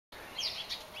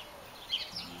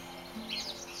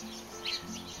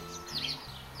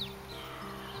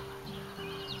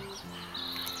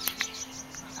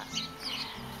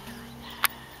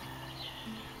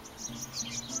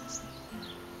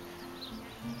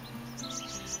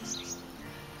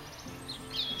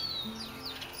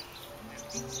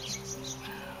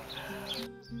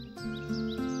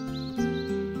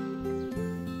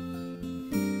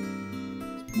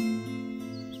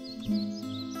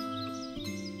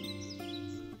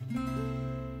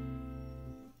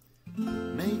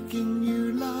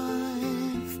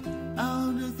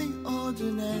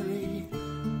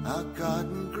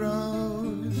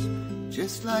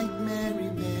just like Mary,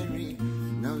 Mary.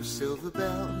 No silver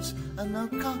bells and no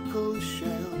cockle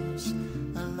shells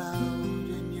allowed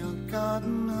in your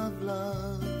garden of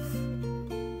love.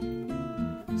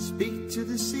 Speak to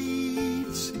the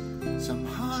seeds, some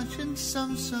harsh and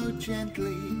some so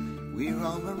gently. We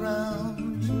roam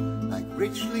around like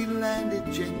richly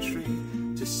landed gentry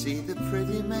to see the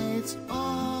pretty maids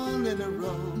all in a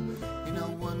row in a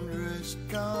wondrous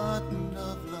garden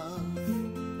of love.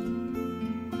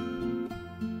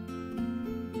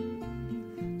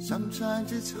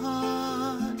 Sometimes it's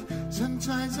hard,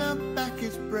 sometimes our back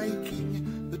is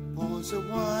breaking, but pause a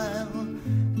while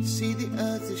and see the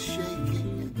earth is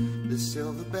shaking. The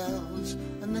silver bells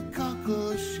and the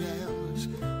cockle shells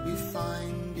we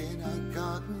find in our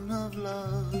garden of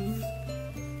love.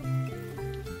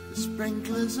 The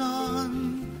sprinklers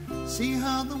on, see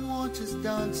how the water's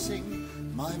dancing.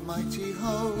 My mighty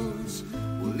hose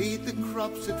will lead the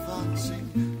crops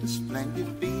advancing. The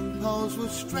splendid bean poles will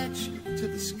stretch to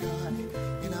the sky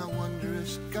in our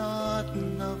wondrous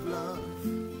garden of love.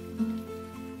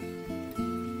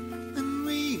 And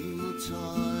we will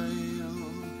toil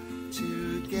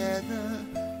together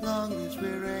long as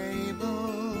we're able,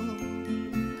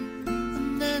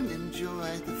 and then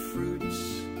enjoy the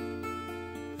fruits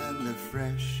and the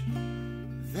fresh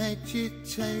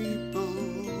vegetables.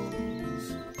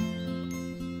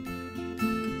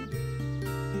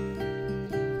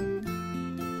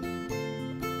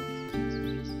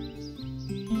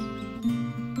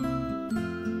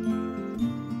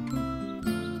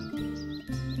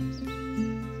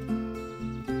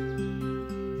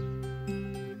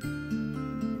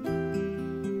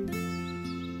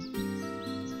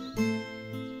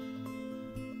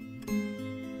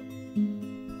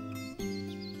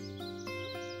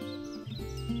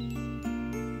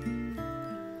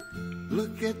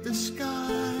 Look at the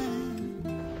sky,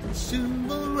 soon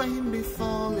will rain be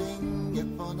falling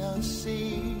upon our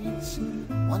seeds.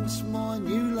 Once more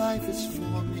new life is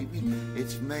forming,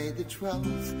 it's May the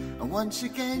 12th, and once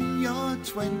again you're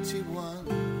 21.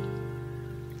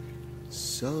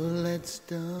 So let's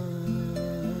dance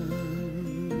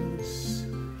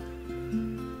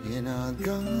in our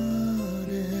garden